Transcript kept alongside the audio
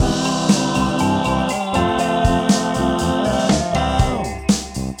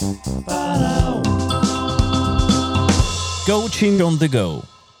Coaching on the Go.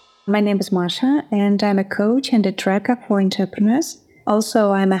 My name is Masha, and I'm a coach and a tracker for entrepreneurs.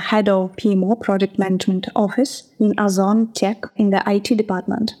 Also, I'm a head of PMO Project Management Office in Ozon Tech in the IT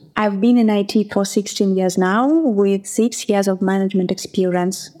department. I've been in IT for 16 years now, with 6 years of management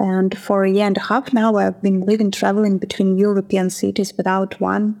experience. And for a year and a half now, I've been traveling between European cities without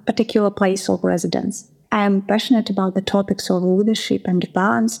one particular place of residence. I am passionate about the topics of leadership and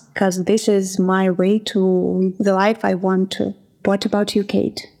balance because this is my way to live the life I want to. What about you,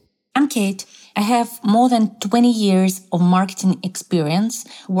 Kate? I'm Kate. I have more than 20 years of marketing experience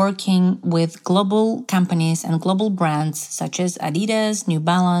working with global companies and global brands such as Adidas, New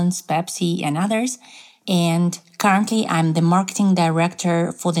Balance, Pepsi, and others. And currently, I'm the marketing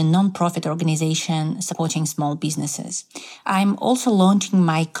director for the nonprofit organization supporting small businesses. I'm also launching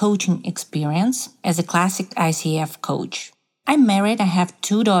my coaching experience as a classic ICF coach. I'm married. I have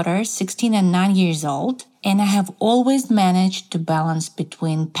 2 daughters, 16 and 9 years old, and I have always managed to balance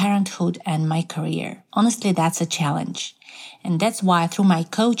between parenthood and my career. Honestly, that's a challenge. And that's why through my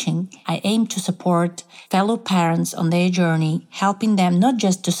coaching, I aim to support fellow parents on their journey, helping them not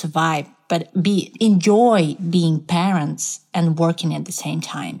just to survive, but enjoy being parents and working at the same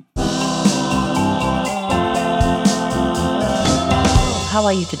time. How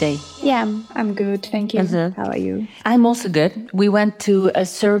are you today? Yeah, I'm good. Thank you. Uh-huh. How are you? I'm also good. We went to a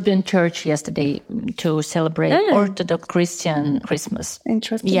Serbian church yesterday to celebrate Orthodox Christian Christmas.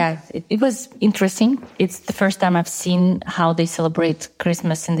 Interesting. Yeah, it was interesting. It's the first time I've seen how they celebrate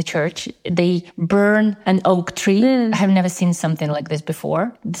Christmas in the church. They burn an oak tree. I have never seen something like this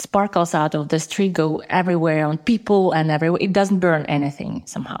before. The sparkles out of this tree go everywhere on people and everywhere. It doesn't burn anything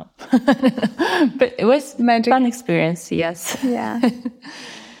somehow. But it was Magic. Fun experience, yes. Yeah.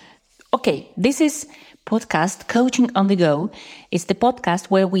 Okay, this is podcast Coaching on the Go. It's the podcast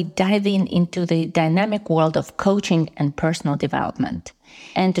where we dive into the dynamic world of coaching and personal development.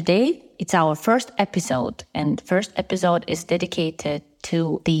 And today, it's our first episode. And first episode is dedicated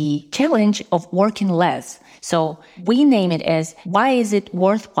to the challenge of working less. So we name it as, why is it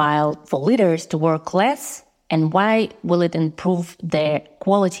worthwhile for leaders to work less? And why will it improve the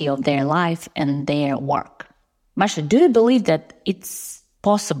quality of their life and their work? Masha, do you believe that it's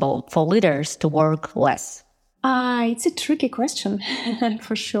possible for leaders to work less? It's a tricky question,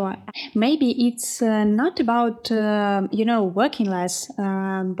 for sure. Maybe it's not about, working less,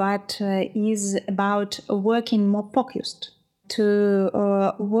 but is about working more focused. To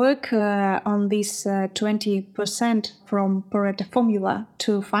work on this 20% from Pareto formula,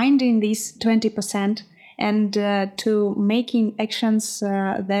 to finding this 20% and to making actions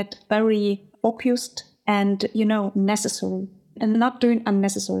that very focused and, necessary. And not doing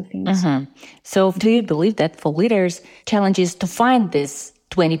unnecessary things. Mm-hmm. So do you believe that for leaders, challenge is to find this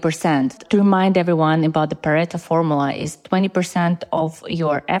 20%? To remind everyone about the Pareto formula is 20% of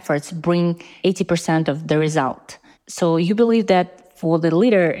your efforts bring 80% of the result. So you believe that for the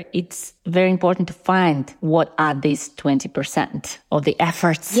leader, it's very important to find what are these 20% of the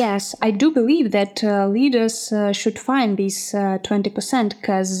efforts. Yes, I do believe that leaders should find this 20%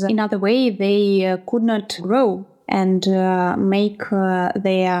 because in other way they could not grow and make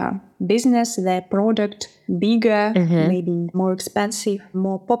their business, their product bigger, maybe more expensive,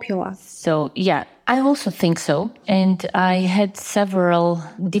 more popular. So, yeah, I also think so. And I had several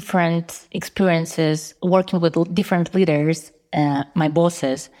different experiences working with different leaders, my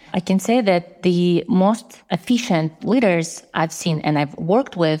bosses. I can say that the most efficient leaders I've seen and I've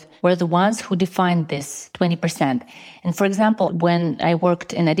worked with were the ones who defined this 20%. And for example, when I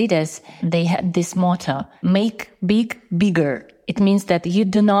worked in Adidas, they had this motto, make big, bigger. It means that you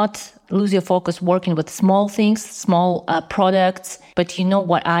do not lose your focus working with small things, small products, but you know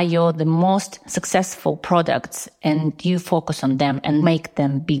what are the most successful products and you focus on them and make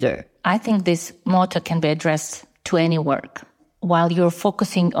them bigger. I think this motto can be addressed to any work. While you're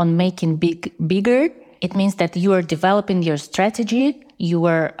focusing on making bigger, it means that you are developing your strategy, you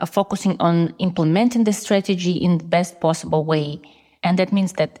are focusing on implementing the strategy in the best possible way. And that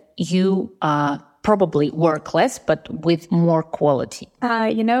means that you probably work less, but with more quality.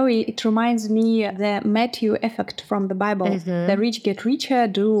 It reminds me of the Matthew effect from the Bible. The rich get richer,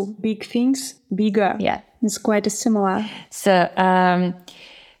 do big things bigger. Yeah. It's quite similar. So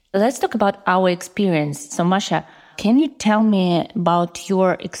let's talk about our experience. So Masha, can you tell me about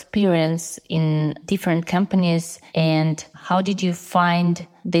your experience in different companies and how did you find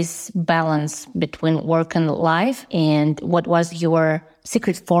this balance between work and life and what was your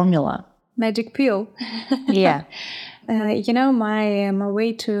secret formula? Magic pill. Yeah. My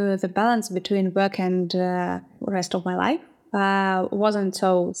way to the balance between work and rest of my life wasn't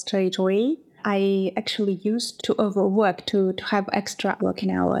so straight away. I actually used to overwork, to have extra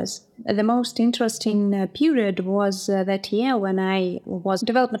working hours. The most interesting period was that year when I was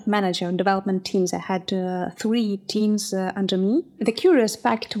development manager in development teams. I had 3 teams under me. The curious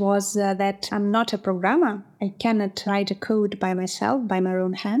fact was that I'm not a programmer. I cannot write a code by myself, by my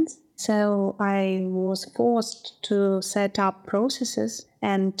own hands. So I was forced to set up processes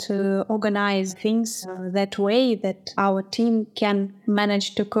and to organize things that way that our team can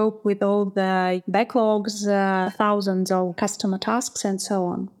manage to cope with all the backlogs, thousands of customer tasks, and so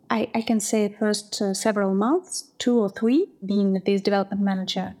on. I can say first several months, 2 or 3, being this development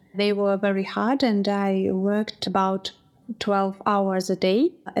manager, they were very hard, and I worked about 12 hours a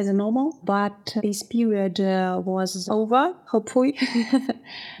day as a normal, but this period was over, hopefully.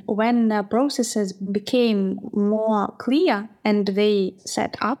 When processes became more clear and they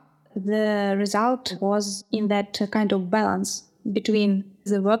set up, the result was in that kind of balance between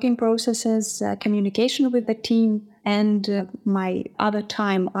the working processes, communication with the team, and my other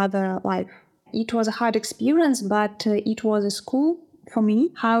time, other life. It was a hard experience, but it was a school for me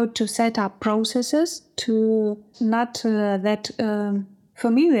how to set up processes to not that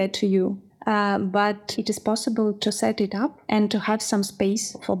familiar to you, but it is possible to set it up and to have some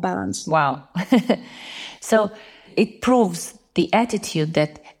space for balance. Wow. So it proves the attitude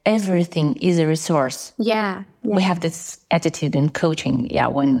that everything is a resource. Yeah. We have this attitude in coaching,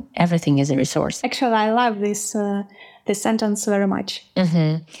 when everything is a resource. Actually, I love this sentence very much.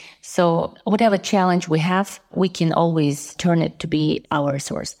 Mm-hmm. So whatever challenge we have, we can always turn it to be our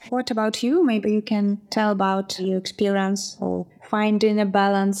resource. What about you? Maybe you can tell about your experience or finding a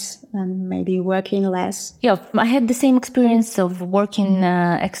balance and maybe working less. Yeah, I had the same experience of working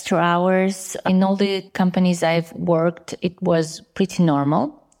extra hours. In all the companies I've worked, it was pretty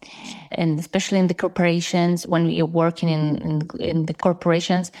normal. And especially in the corporations, when you're working in the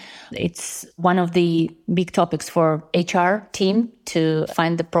corporations, it's one of the big topics for HR team to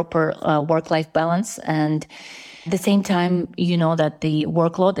find the proper work-life balance. And at the same time, you know that the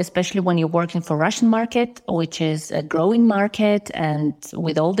workload, especially when you're working for Russian market, which is a growing market, and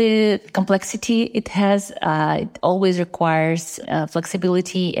with all the complexity it has, it always requires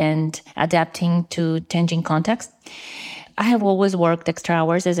flexibility and adapting to changing context. I have always worked extra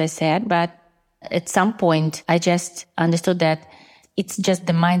hours, as I said, but at some point I just understood that it's just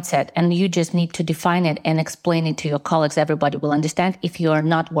the mindset and you just need to define it and explain it to your colleagues. Everybody will understand if you are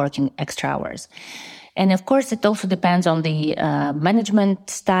not working extra hours. And of course, it also depends on the management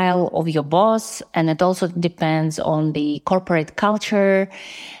style of your boss, and it also depends on the corporate culture.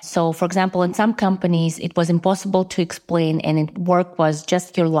 So, for example, in some companies, it was impossible to explain, and work was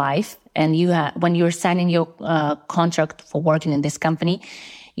just your life. And when you're signing your contract for working in this company,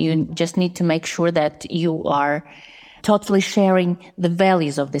 you just need to make sure that you are totally sharing the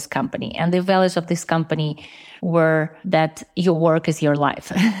values of this company. And the values of this company were that your work is your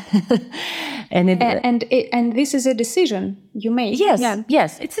life. And this is a decision you make.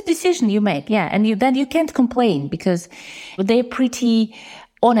 Yes, it's a decision you make. Yeah, and then you can't complain because they're pretty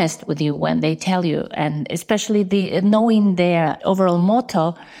honest with you when they tell you, and especially knowing their overall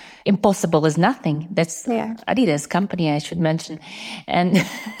motto. Impossible is nothing. That's Adidas company, I should mention. And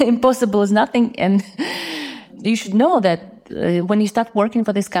impossible is nothing. And you should know that when you start working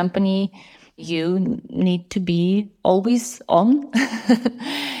for this company, you need to be always on.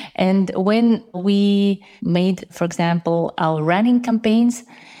 And when we made, for example, our running campaigns,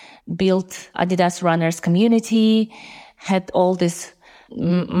 built Adidas runners community, had all this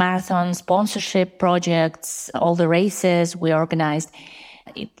marathon sponsorship projects, all the races we organized,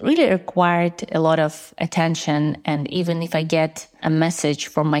 it really required a lot of attention. And even if I get a message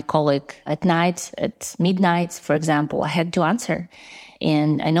from my colleague at night, at midnight, for example, I had to answer.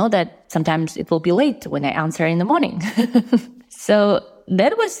 And I know that sometimes it will be late when I answer in the morning. So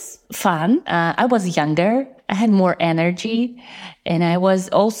that was fun. I was younger. I had more energy. And I was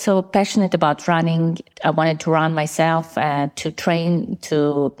also passionate about running. I wanted to run myself, to train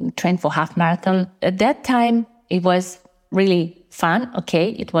for half marathon. At that time, it was really fun.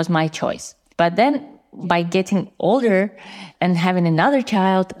 Okay, it was my choice. But then by getting older and having another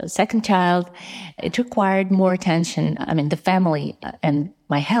child, a second child, it required more attention. I mean, the family and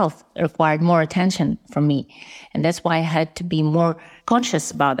my health required more attention from me. And that's why I had to be more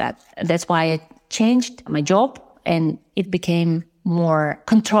conscious about that. That's why I changed my job and it became more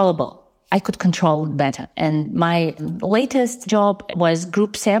controllable. I could control it better. And my latest job was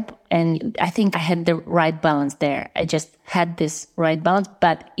group SEP, and I think I had the right balance there. I just had this right balance,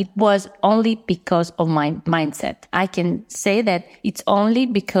 but it was only because of my mindset. I can say that it's only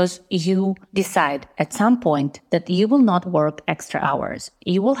because you decide at some point that you will not work extra hours.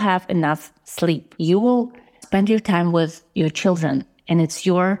 You will have enough sleep. You will spend your time with your children, and it's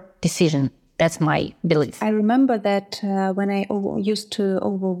your decision. That's my belief. I remember that when I used to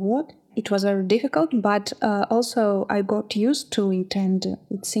overwork, it was very difficult, but also I got used to it, and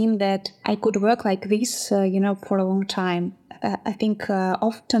it seemed that I could work like this, for a long time. I think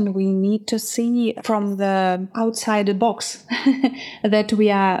often we need to see from the outside the box that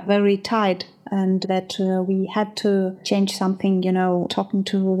we are very tired and that we had to change something, talking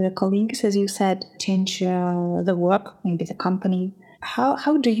to the colleagues, as you said, change the work, maybe the company.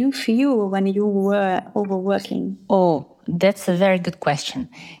 How do you feel when you were overworking? Oh, that's a very good question.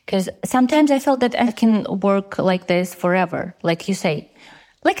 Because sometimes I felt that I can work like this forever, like you say.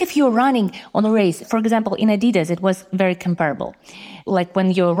 Like if you're running on a race, for example, in Adidas, it was very comparable. Like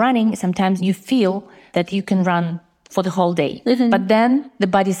when you're running, sometimes you feel that you can run for the whole day. Mm-hmm. But then the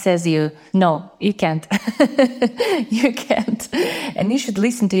body says you, no, you can't. You can't. And you should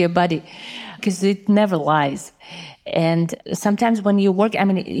listen to your body because it never lies. And sometimes when you work,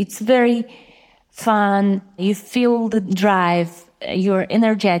 it's very fun. You feel the drive. You're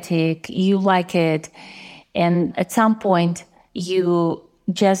energetic. You like it. And at some point, you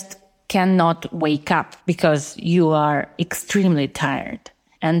just cannot wake up because you are extremely tired.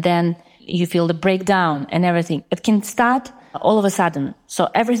 And then you feel the breakdown and everything. It can start all of a sudden. So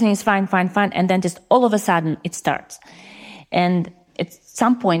everything is fine. And then just all of a sudden it starts. And at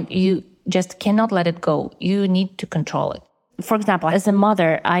some point, you just cannot let it go. You need to control it. For example, as a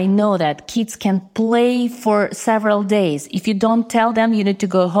mother, I know that kids can play for several days. If you don't tell them you need to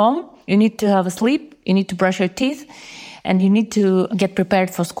go home, you need to have a sleep, you need to brush your teeth, and you need to get prepared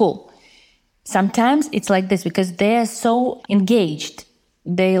for school. Sometimes it's like this because they are so engaged.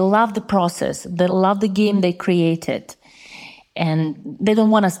 They love the process. They love the game they created. And they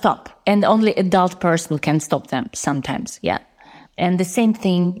don't want to stop. And only adult person can stop them sometimes, yeah. And the same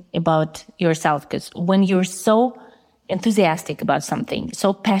thing about yourself, because when you're so enthusiastic about something,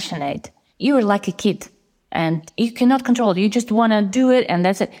 so passionate, you're like a kid and you cannot control it. You just want to do it and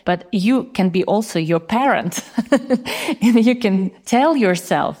that's it. But you can be also your parent. And you can tell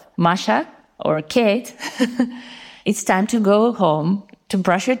yourself, Masha or Kate, it's time to go home, to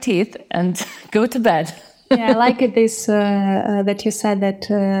brush your teeth and go to bed. Yeah, I like it this that you said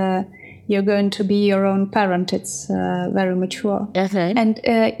that you're going to be your own parent. It's very mature. Okay. And,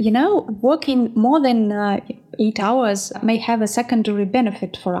 working more than 8 hours may have a secondary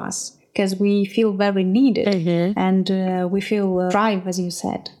benefit for us because we feel very needed and we feel drive, as you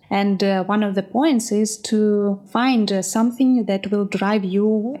said. And one of the points is to find something that will drive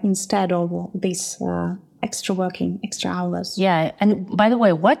you instead of this extra working, extra hours. Yeah. And by the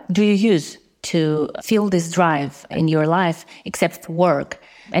way, what do you use to feel this drive in your life except work?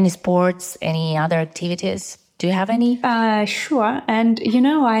 Any sports, any other activities? Do you have any? Sure. And,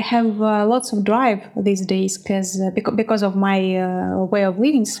 I have lots of drive these days because of my way of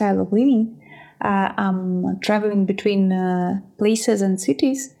living, style of living. I'm traveling between places and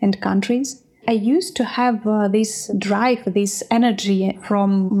cities and countries. I used to have this drive, this energy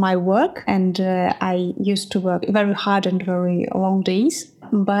from my work, and I used to work very hard and very long days.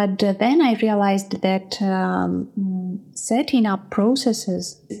 But then I realized that setting up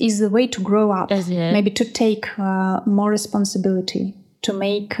processes is the way to grow up, maybe to take more responsibility, to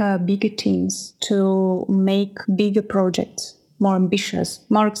make bigger teams, to make bigger projects, more ambitious,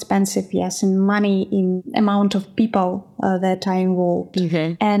 more expensive, yes, in money, in amount of people that are involved.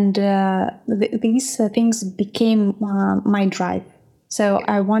 And these things became my drive. So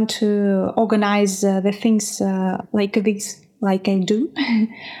I want to organize the things like this, like I do,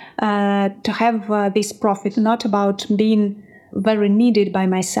 to have this profit, not about being very needed by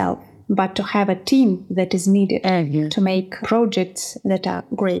myself, but to have a team that is needed to make projects that are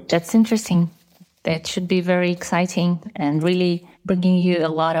great. That's interesting. That should be very exciting and really bringing you a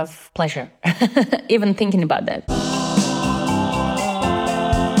lot of pleasure, even thinking about that.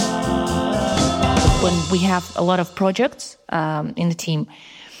 When we have a lot of projects in the team,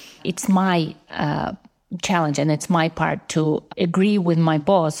 it's my challenge and it's my part to agree with my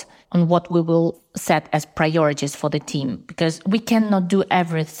boss on what we will set as priorities for the team, because we cannot do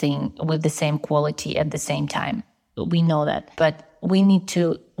everything with the same quality at the same time. We know that, but we need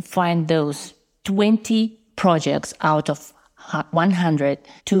to find those 20 projects out of 100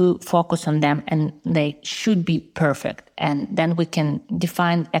 to focus on them, and they should be perfect. And then we can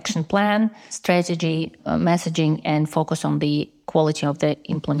define action plan, strategy, messaging, and focus on the quality of the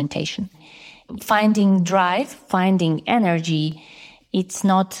implementation. Finding drive, finding energy, it's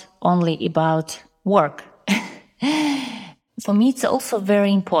not only about work. For me, it's also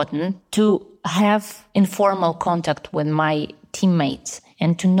very important to have informal contact with my teammates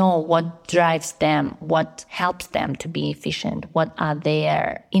and to know what drives them, what helps them to be efficient, what are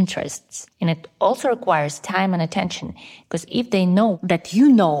their interests. And it also requires time and attention, because if they know that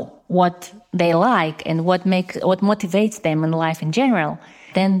you know what they like and what motivates them in life in general,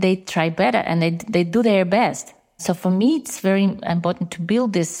 then they try better and they do their best. So for me, it's very important to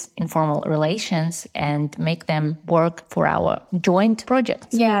build these informal relations and make them work for our joint projects.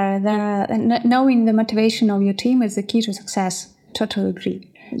 Yeah, knowing the motivation of your team is the key to success. Totally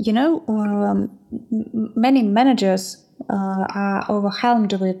agree. Many managers are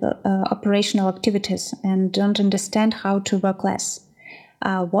overwhelmed with operational activities and don't understand how to work less.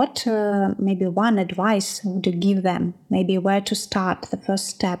 What maybe one advice would you give them? Maybe where to start, the first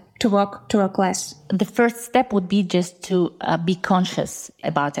step to work less? The first step would be just to be conscious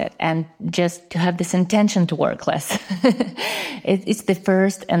about it and just to have this intention to work less. It's the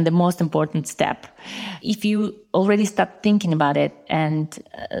first and the most important step. If you already start thinking about it and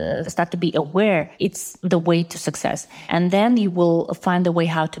start to be aware, it's the way to success. And then you will find a way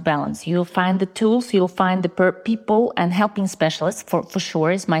how to balance. You'll find the tools, you'll find the people and helping specialists for sure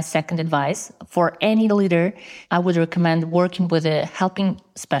is my second advice. For any leader, I would recommend working with a helping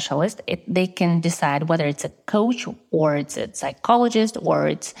specialist. They can decide whether it's a coach or it's a psychologist or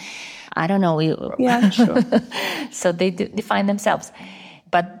it's, I don't know. Yeah, sure. So they define themselves.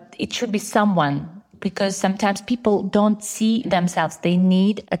 But it should be someone, because sometimes people don't see themselves. They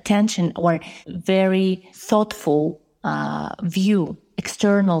need attention or very thoughtful view,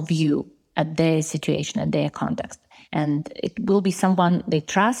 external view at their situation, at their context. And it will be someone they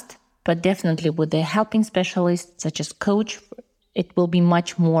trust, but definitely with a helping specialist, such as coach, it will be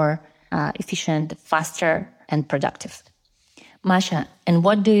much more efficient, faster, and productive. Masha, and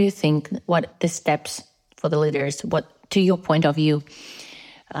what do you think, what the steps for the leaders, what, to your point of view,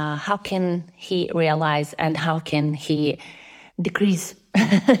 how can he realize and how can he decrease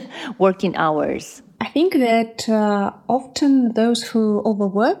working hours? I think that often those who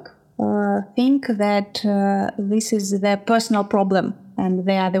overwork think that this is their personal problem and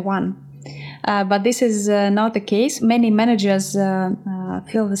they are the one. But this is not the case. Many managers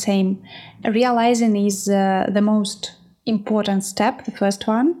feel the same. Realizing is the most important step, the first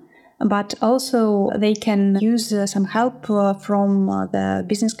one. But also they can use some help from the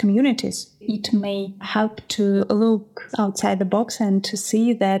business communities. It may help to look outside the box and to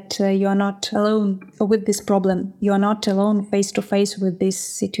see that you are not alone with this problem. You are not alone face to face with this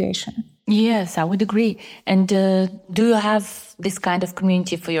situation. Yes, I would agree. And do you have this kind of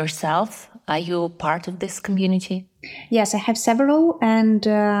community for yourself? Are you part of this community? Yes, I have several, and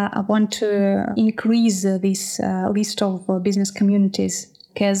I want to increase this list of business communities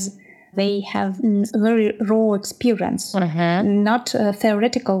because they have very raw experience, not a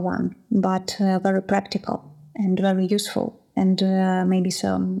theoretical one, but very practical and very useful, and maybe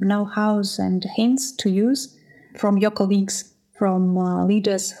some know-hows and hints to use from your colleagues, from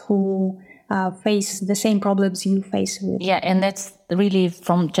leaders who face the same problems you face with. Yeah, and that's really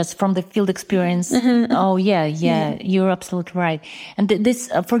from the field experience. Oh, yeah, you're absolutely right. And this,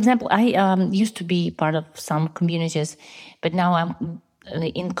 for example, I used to be part of some communities, but now I'm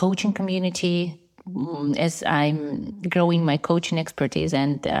in coaching community as I'm growing my coaching expertise,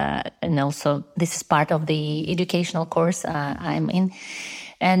 and also this is part of the educational course I'm in,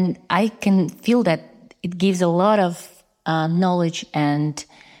 and I can feel that it gives a lot of knowledge and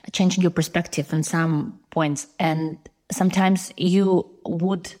changing your perspective on some points. And sometimes you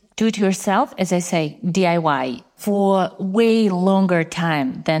would do it yourself, as I say, DIY, for way longer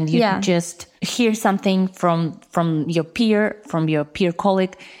time than you just hear something from your peer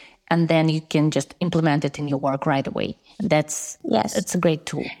colleague, and then you can just implement it in your work right away. It's a great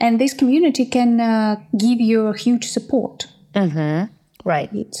tool. And this community can give you a huge support. Right.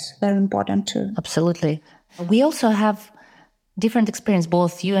 It's very important too. Absolutely. We also have different experience,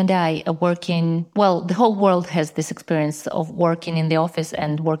 both you and I are working, well, the whole world has this experience of working in the office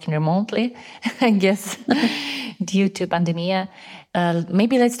and working remotely, I guess, due to pandemia.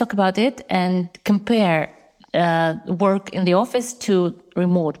 Maybe let's talk about it and compare work in the office to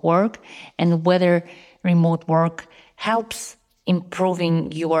remote work and whether remote work helps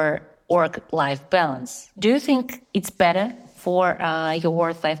improving your work-life balance. Do you think it's better for your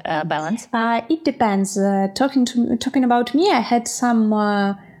work-life balance? It depends. Talking about me, I had some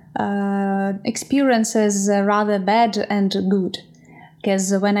experiences rather bad and good.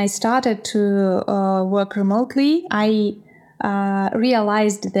 Because when I started to work remotely, I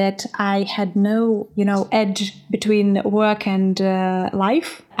realized that I had no, edge between work and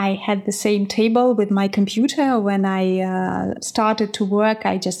life. I had the same table with my computer. When I started to work,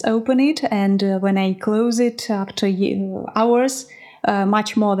 I just open it, and when I close it after hours,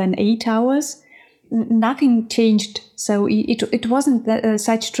 much more than 8 hours, nothing changed. So it wasn't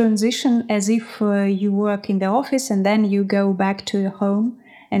such transition as if you work in the office and then you go back to your home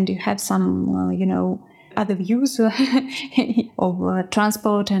and you have some, other views of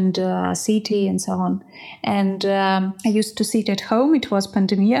transport and city and so on. And I used to sit at home. It was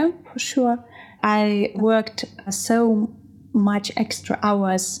pandemia for sure. I worked so much extra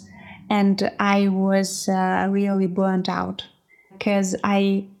hours and I was really burnt out because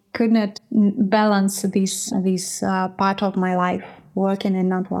I could not balance this part of my life, working and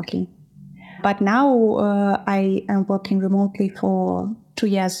not working. But now I am working remotely for 2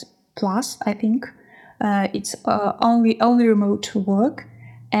 years plus, I think. It's only remote work,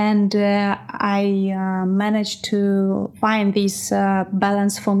 and I managed to find this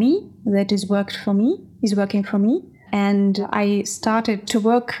balance for me that is working for me. And I started to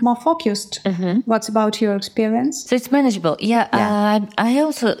work more focused. What's about your experience? So it's manageable. Yeah. I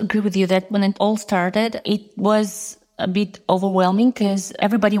also agree with you that when it all started, it was a bit overwhelming because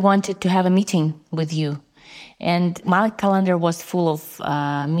everybody wanted to have a meeting with you. And my calendar was full of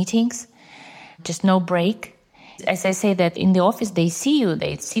meetings, just no break. As I say that in the office, they see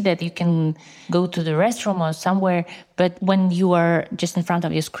that you can go to the restroom or somewhere. But when you are just in front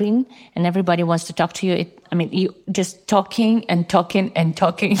of your screen and everybody wants to talk to you, you just talking and talking and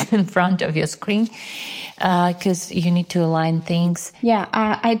talking in front of your screen because you need to align things. Yeah,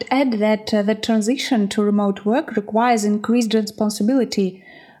 I'd add that the transition to remote work requires increased responsibility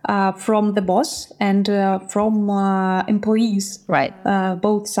from the boss and from employees, Right.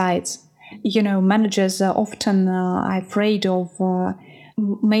 Both sides. Managers are often afraid of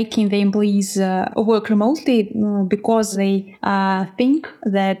making the employees work remotely because they think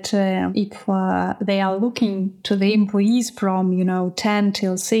that if they are looking to the employees from 10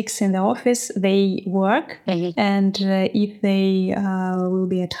 till 6 in the office, they work. Mm-hmm. And if they will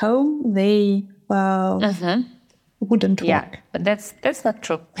be at home, they wouldn't work. But that's not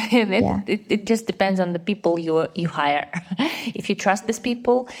true. It just depends on the people you hire. If you trust these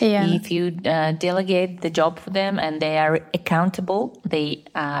people, if you delegate the job for them and they are accountable, they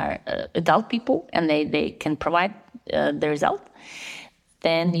are adult people and they can provide the result,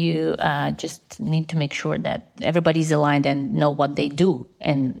 then you just need to make sure that everybody's aligned and know what they do.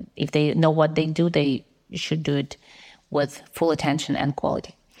 And if they know what they do, they should do it with full attention and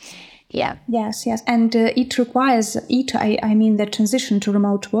quality. Yeah. Yes. And it requires, the transition to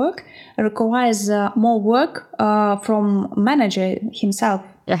remote work requires more work from manager himself,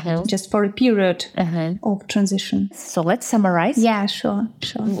 just for a period of transition. So let's summarize. Yeah, sure.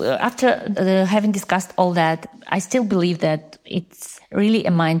 After having discussed all that, I still believe that it's really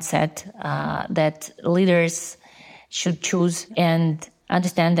a mindset that leaders should choose and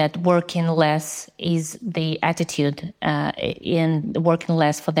understand that working less is the attitude, and working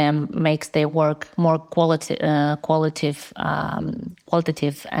less for them makes their work more qualitative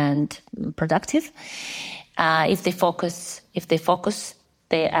and productive. If they focus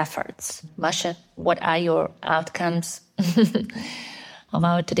their efforts. Masha, what are your outcomes of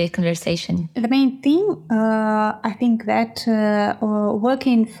our today's conversation? The main thing, I think that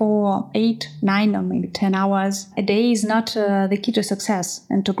working for 8, 9, or maybe 10 hours a day is not the key to success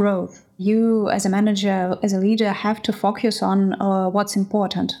and to growth. You, as a manager, as a leader, have to focus on what's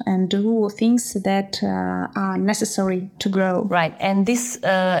important and do things that are necessary to grow. Right. And this,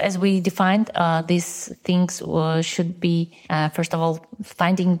 as we defined, these things should be, first of all,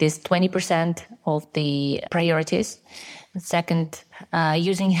 finding this 20% of the priorities. Second,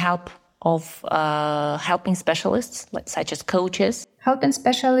 using help of helping specialists, such as coaches. Helping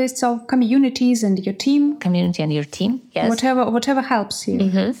specialists of communities and your team. Community and your team, yes. Whatever helps you.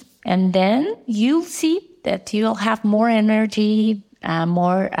 Mm-hmm. And then you'll see that you'll have more energy,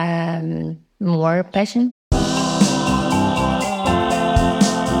 more passion